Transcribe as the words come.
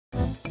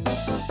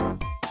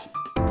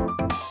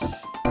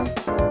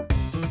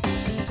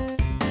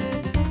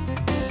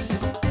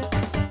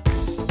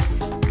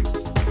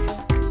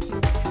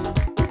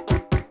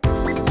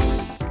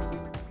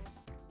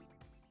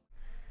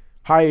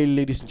Hi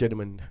ladies and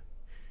gentlemen,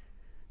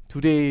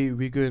 today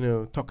we're going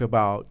to talk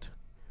about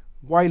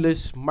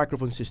wireless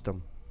microphone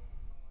system.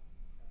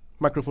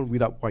 Microphone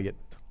without wired,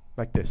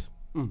 like this.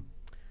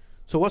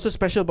 So what's so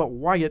special about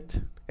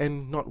wired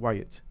and not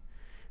wired?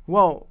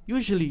 Well,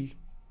 usually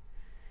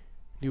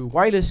the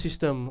wireless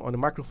system on the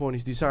microphone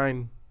is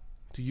designed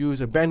to use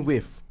a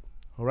bandwidth,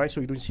 alright,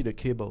 so you don't see the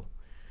cable.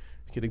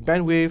 Okay, the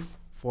bandwidth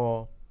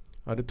for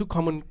the two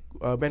common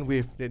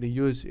bandwidth that they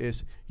use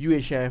is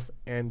UHF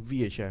and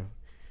VHF.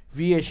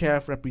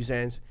 VHF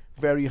represents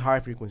very high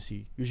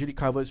frequency, usually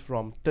covers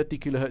from 30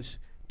 kHz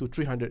to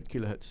 300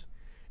 kHz.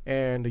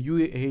 And the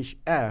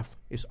UHF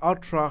is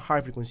ultra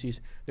high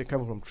frequencies that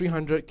cover from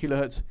 300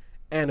 kHz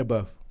and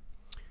above.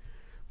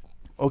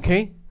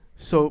 Okay,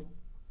 so,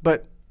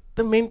 but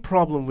the main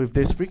problem with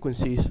these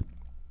frequencies,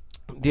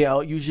 they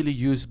are usually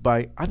used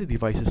by other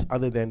devices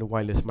other than the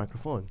wireless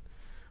microphone,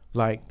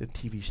 like the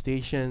TV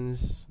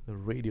stations, the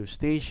radio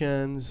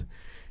stations,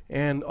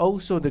 and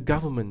also the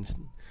governments.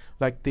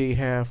 Like they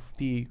have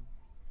the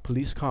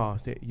police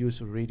cars that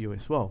use radio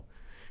as well,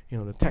 you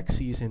know, the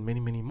taxis and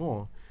many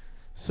more.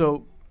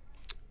 So,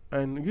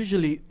 and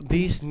usually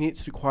these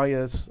needs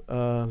requires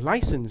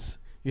license.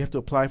 You have to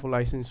apply for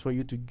license for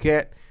you to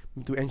get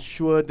to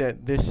ensure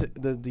that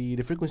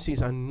the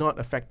frequencies are not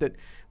affected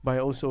by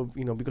also,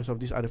 you know, because of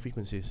these other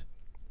frequencies.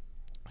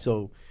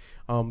 So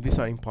these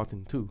are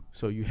important too.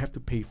 So you have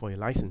to pay for your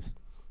license,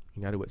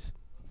 in other words.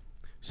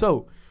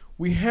 So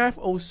we have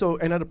also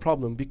another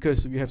problem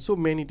because we have so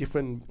many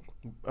different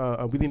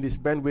within this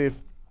bandwidth,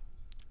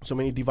 so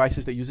many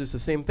devices that uses the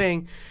same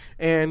thing,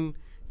 and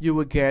you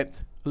will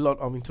get a lot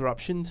of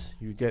interruptions.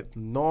 You get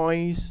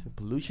noise,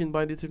 pollution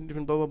by the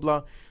different blah blah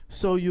blah.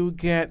 So you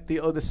get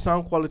the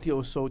sound quality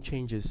also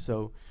changes.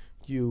 So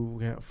you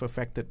have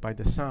affected by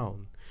the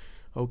sound.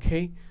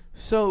 Okay.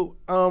 So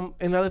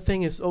another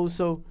thing is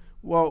also,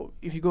 well,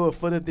 if you go a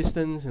further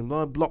distance and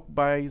blocked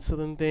by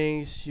certain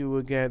things, you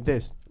will get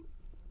this.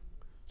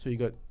 So you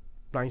got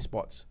blind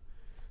spots.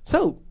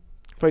 So,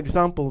 for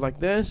example, like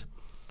this.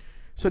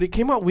 So they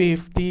came up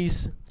with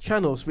these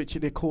channels which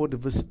they call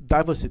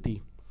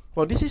diversity.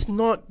 Well, this is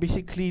not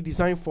basically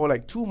designed for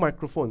like two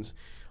microphones.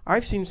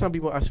 I've seen some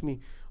people ask me,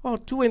 oh,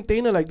 two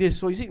antenna like this,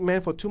 so is it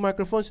meant for two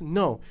microphones?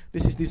 No,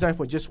 this is designed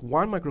for just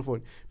one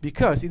microphone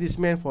because it is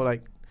meant for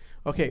like,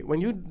 okay,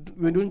 when you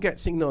don't get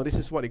signal, this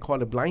is what they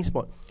call a blind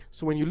spot.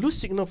 So when you lose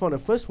signal from the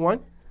first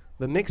one,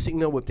 the next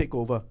signal will take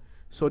over.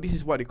 So this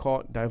is what they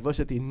call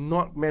diversity,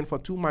 not meant for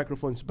two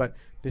microphones, but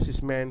this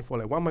is meant for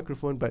like one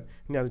microphone, but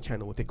another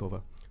channel will take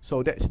over.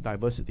 So that's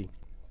diversity.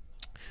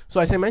 So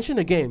as I mentioned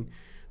again,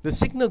 the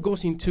signal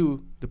goes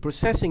into the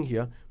processing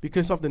here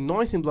because of the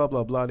noise and blah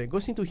blah blah that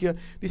goes into here.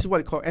 This is what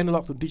they call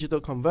analog to digital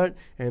convert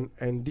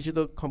and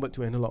digital convert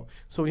to analog.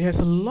 So it has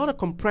a lot of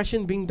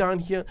compression being done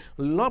here,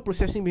 a lot of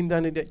processing being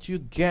done, that you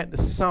get the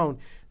sound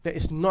that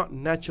is not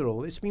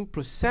natural. It's being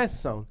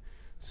processed sound.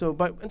 So,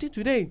 but until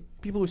today,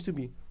 people will still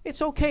be,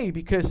 it's okay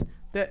because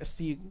that's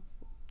the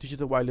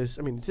digital wireless,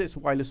 I mean, that's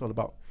wireless all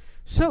about.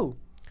 So,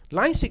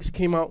 Line 6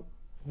 came out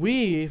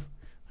with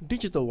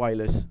digital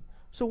wireless.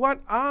 So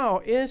what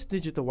is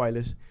digital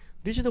wireless?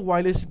 Digital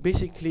wireless,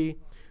 basically,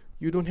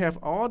 you don't have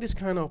all these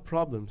kind of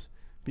problems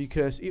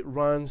because it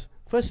runs,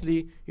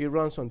 firstly, it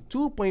runs on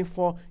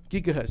 2.4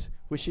 gigahertz,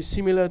 which is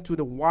similar to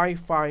the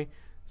Wi-Fi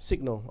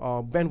signal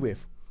or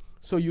bandwidth.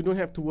 So you don't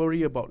have to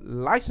worry about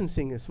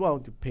licensing as well,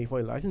 to pay for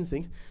your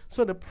licensing.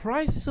 So the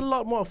price is a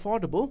lot more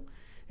affordable,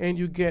 and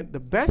you get the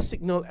best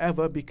signal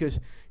ever because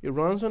it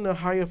runs on the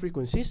higher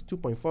frequencies,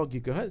 2.4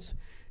 gigahertz,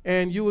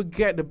 and you will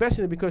get the best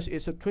signal because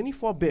it's a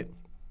 24-bit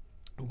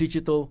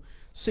digital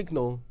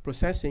signal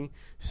processing.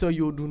 So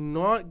you do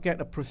not get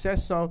a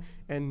processed sound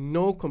and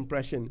no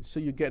compression.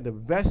 So you get the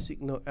best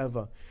signal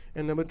ever.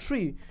 And number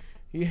 3,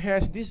 it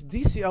has this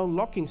DCL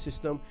locking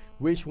system,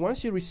 which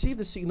once you receive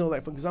the signal,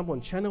 like for example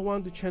on channel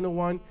 1 to channel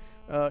 1,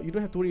 you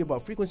don't have to worry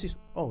about frequencies.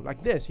 Oh,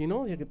 like this, you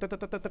know, you can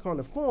tap on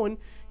the phone.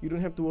 You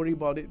don't have to worry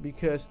about it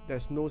because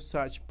there's no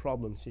such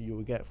problems that you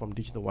will get from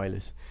digital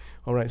wireless.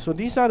 All right, so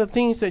these are the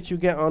things that you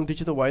get on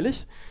digital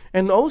wireless.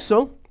 And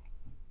also,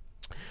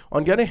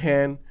 on the other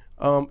hand,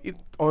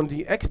 on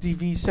the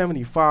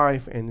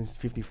XD-V75 and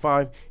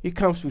 55, it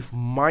comes with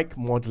mic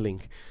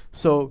modeling.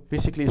 So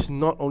basically, it's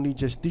not only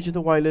just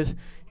digital wireless,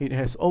 it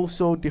has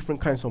also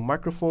different kinds of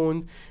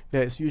microphone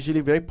that's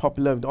usually very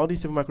popular with all these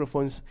different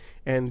microphones,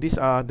 and these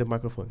are the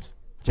microphones.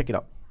 Check it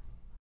out.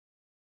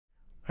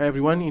 Hi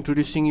everyone,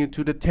 introducing you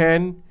to the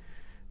 10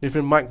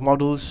 different mic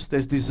models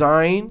that's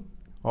designed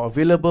or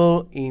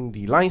available in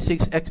the Line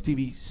 6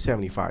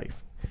 XD-V75.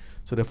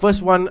 So the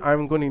first one,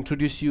 I'm going to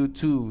introduce you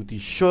to the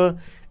Shure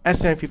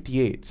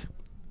SM58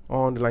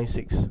 on the Line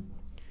 6.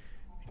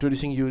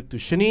 Introducing you to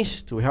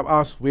Shanice to help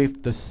us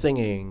with the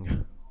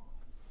singing.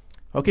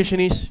 Okay,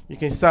 Shanice, you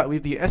can start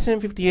with the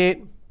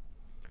SM58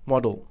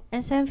 model.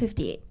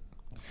 SM58.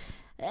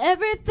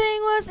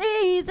 Everything was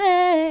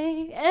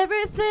easy,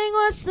 everything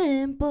was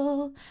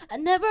simple. I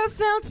never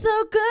felt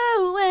so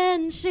good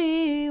when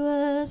she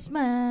was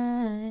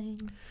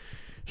mine.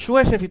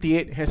 Shure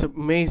SM58 has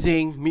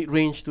amazing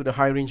mid-range to the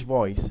high-range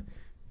voice.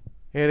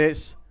 It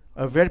is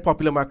a very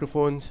popular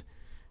microphone,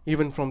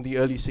 even from the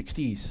early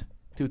 60s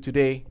to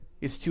today.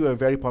 It's still a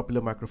very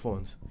popular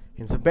microphone.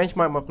 It's a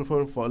benchmark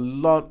microphone for a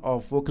lot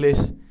of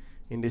vocalists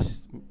in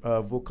this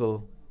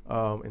vocal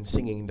and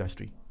singing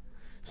industry.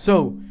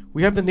 So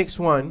we have the next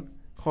one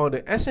called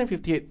the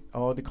SM58,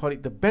 or they call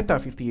it the Beta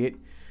 58.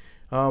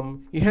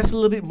 It has a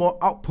little bit more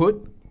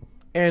output,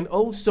 and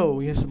also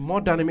it has more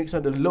dynamics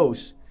on the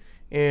lows.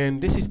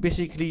 And this is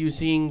basically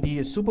using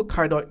the super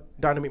cardioid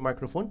dynamic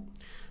microphone.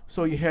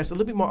 So it has a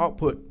little bit more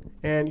output,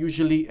 and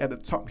usually at the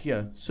top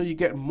here. So you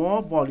get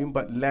more volume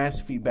but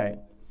less feedback.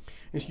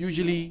 It's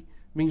usually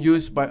being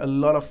used by a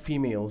lot of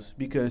females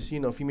because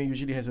female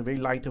usually has a very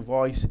lighter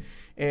voice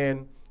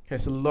and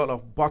has a lot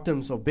of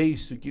bottoms or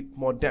bass to give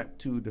more depth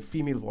to the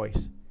female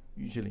voice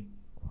usually.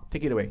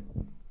 Take it away.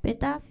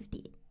 Beta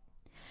 58.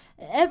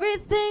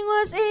 Everything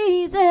was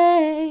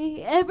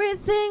easy,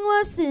 everything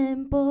was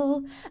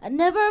simple. I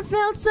never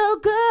felt so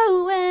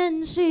good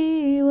when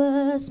she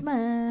was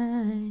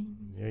mine.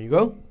 There you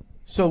go.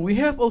 So we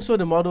have also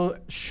the model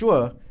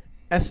Shure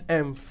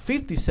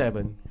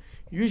SM57.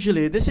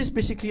 Usually this is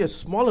basically a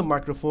smaller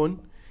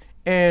microphone,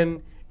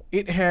 and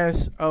it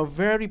has a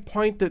very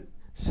pointed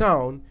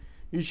sound,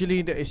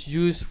 usually that is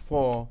used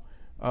for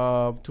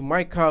to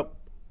mic up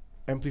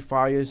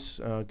amplifiers,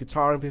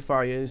 guitar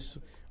amplifiers,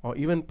 or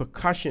even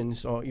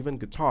percussions, or even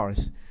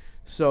guitars.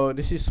 So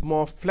this is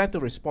more flatter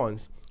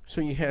response.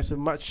 So it has a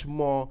much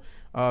more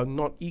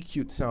not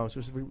EQ'd sound, so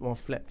it's a bit more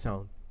flat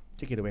sound.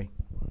 Take it away.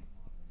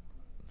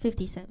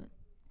 57.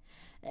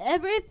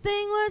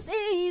 Everything was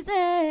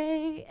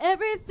easy,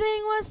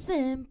 everything was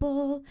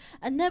simple.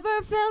 I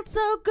never felt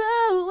so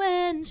good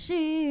when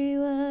she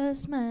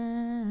was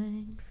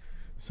mine.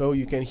 So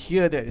you can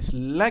hear that it's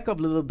lack of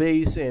little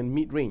bass and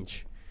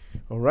mid-range.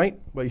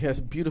 Alright, but it has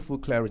beautiful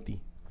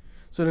clarity.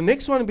 So the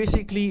next one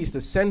basically is the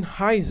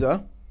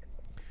Sennheiser.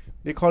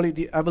 They call it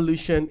the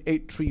Evolution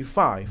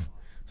 835.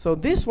 So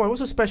this one, what's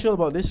so special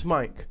about this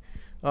mic?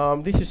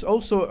 This is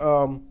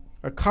also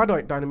a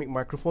cardioid dynamic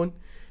microphone,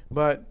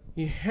 but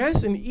it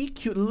has an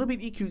EQ, a little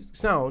bit EQ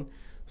sound,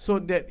 so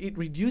that it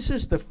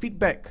reduces the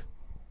feedback.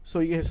 So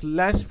it has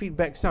less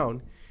feedback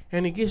sound,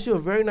 and it gives you a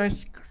very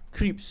nice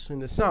creeps in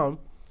the sound.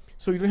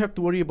 So you don't have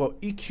to worry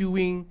about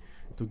EQing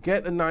to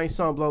get a nice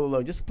sound, blah, blah,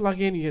 blah. Just plug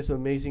in, it has an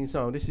amazing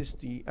sound. This is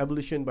the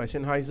Evolution by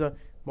Sennheiser,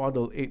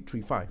 model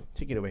 835.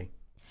 Take it away.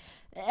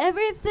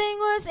 Everything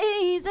was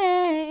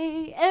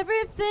easy,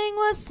 everything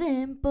was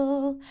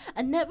simple.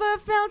 I never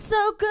felt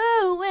so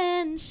good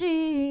when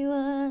she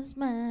was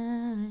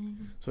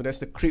mine. So that's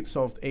the creeps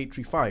of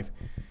 835.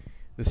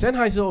 The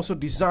Sennheiser also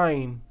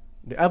designed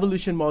the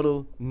Evolution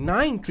model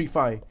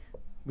 935,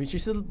 which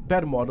is a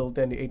better model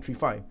than the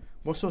 835.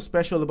 What's so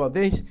special about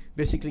this?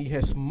 Basically, it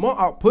has more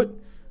output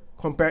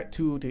compared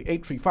to the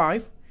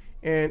 835,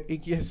 and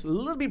it gives a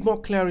little bit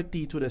more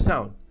clarity to the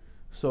sound.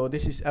 So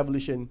this is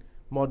Evolution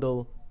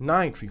model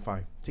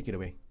 935. Take it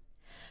away.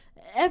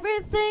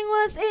 Everything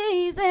was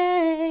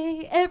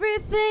easy,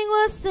 everything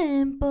was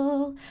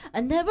simple.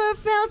 I never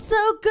felt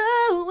so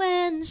good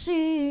when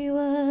she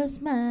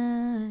was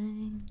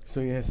mine.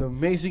 So it has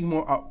amazing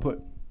more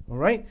output.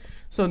 Alright,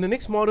 so the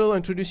next model I'll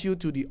introduce you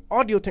to the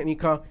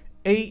Audio-Technica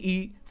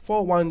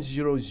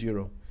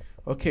AE4100.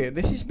 Okay,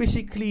 this is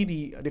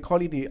basically they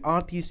call it the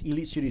Artist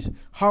Elite Series.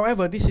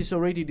 However, this is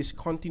already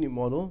discontinued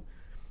model,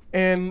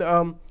 and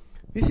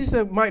this is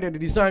a mic that they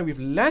designed with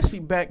less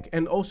feedback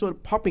and also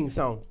popping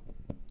sound.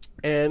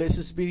 And this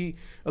is really,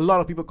 a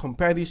lot of people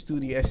compare this to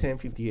the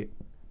SM58.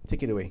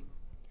 Take it away.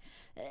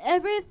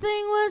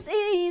 Everything was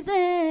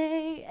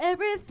easy,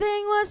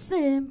 everything was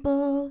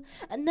simple.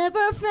 I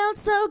never felt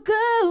so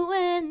good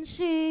when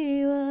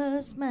she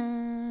was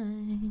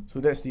mine. So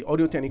that's the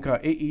Audio-Technica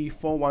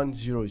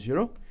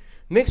AE4100.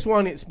 Next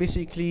one is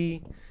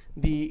basically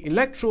the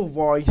Electro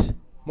Voice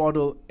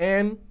model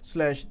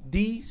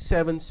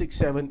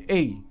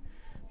N/D767A.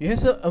 It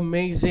has an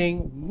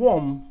amazing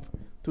warmth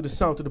to the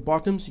sound, to the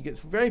bottoms. You get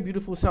very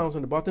beautiful sounds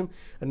on the bottom,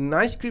 a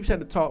nice creeps at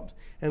the top,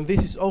 and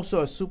this is also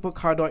a super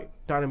cardioid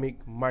dynamic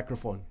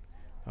microphone.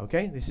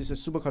 Okay, this is a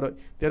super cardioid.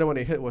 The other one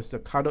they heard was the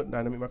cardioid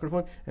dynamic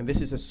microphone, and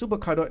this is a super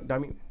cardioid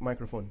dynamic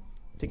microphone.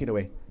 Take it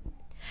away.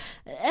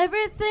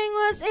 Everything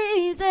was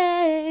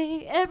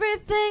easy,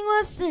 everything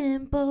was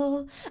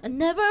simple. I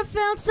never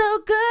felt so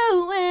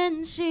good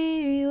when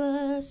she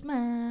was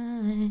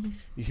mine.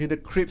 You hear the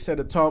creeps at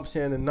the tops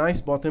and a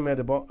nice bottom at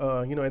the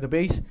at the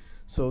base.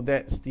 So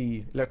that's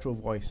the Electro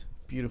Voice.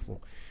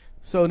 Beautiful.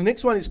 So the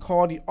next one is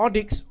called the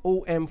Audix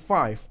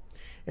OM5.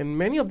 And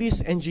many of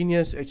these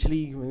engineers,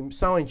 actually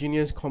sound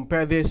engineers,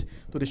 compare this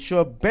to the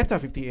Shure Beta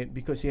 58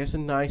 because it has a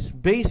nice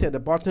bass at the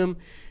bottom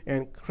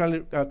and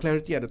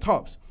clarity at the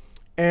tops.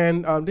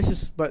 And this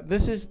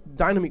is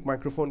dynamic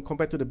microphone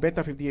compared to the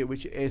Beta 58,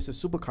 which is a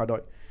super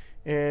cardioid,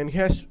 and it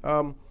has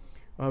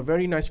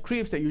very nice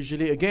crisps that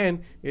usually,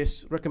 again,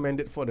 is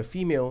recommended for the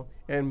female,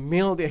 and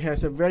male that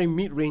has a very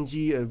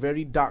mid-rangey, a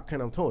very dark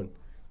kind of tone.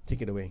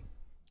 Take it away.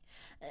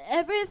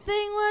 Everything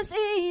was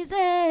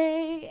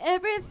easy,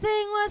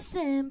 everything was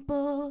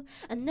simple.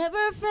 I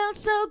never felt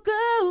so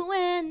good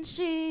when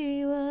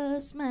she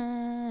was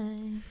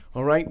mine.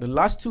 All right, the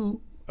last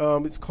two,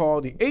 it's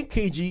called the 8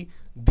 kg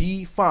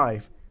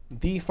D5.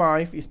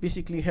 D5 is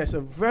basically has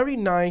a very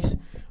nice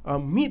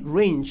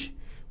mid-range,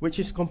 which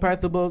is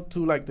compatible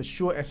to like the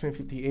Shure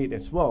SM58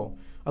 as well.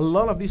 A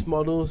lot of these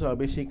models are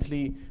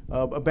basically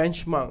a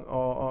benchmark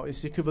or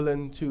is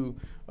equivalent to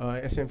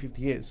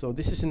SM58. So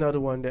this is another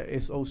one that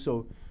is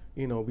also,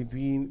 you know,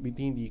 between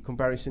the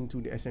comparison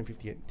to the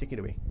SM58. Take it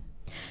away.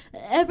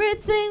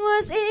 Everything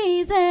was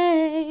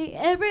easy,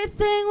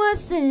 everything was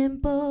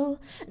simple.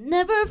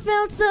 Never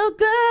felt so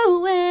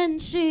good when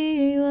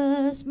she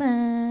was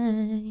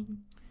mine.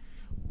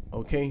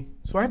 Okay,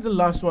 so I have the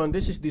last one.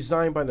 This is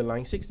designed by the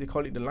Line 6. They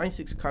call it the Line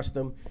 6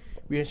 Custom.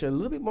 We have a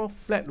little bit more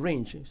flat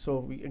range,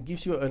 so it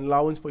gives you an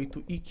allowance for you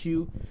to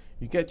EQ.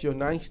 You get your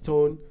nice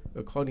tone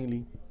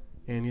accordingly,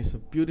 and it's a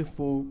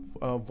beautiful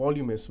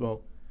volume as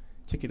well.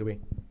 Take it away.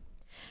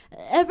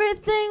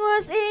 Everything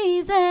was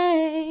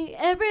easy,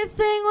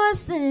 everything was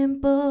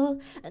simple.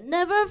 I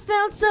never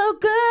felt so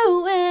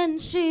good when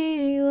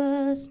she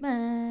was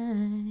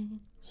mine.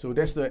 So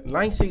that's the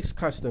Line 6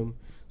 Custom.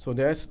 So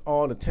that's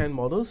all the 10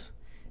 models,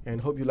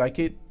 and hope you like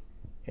it,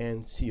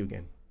 and see you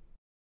again.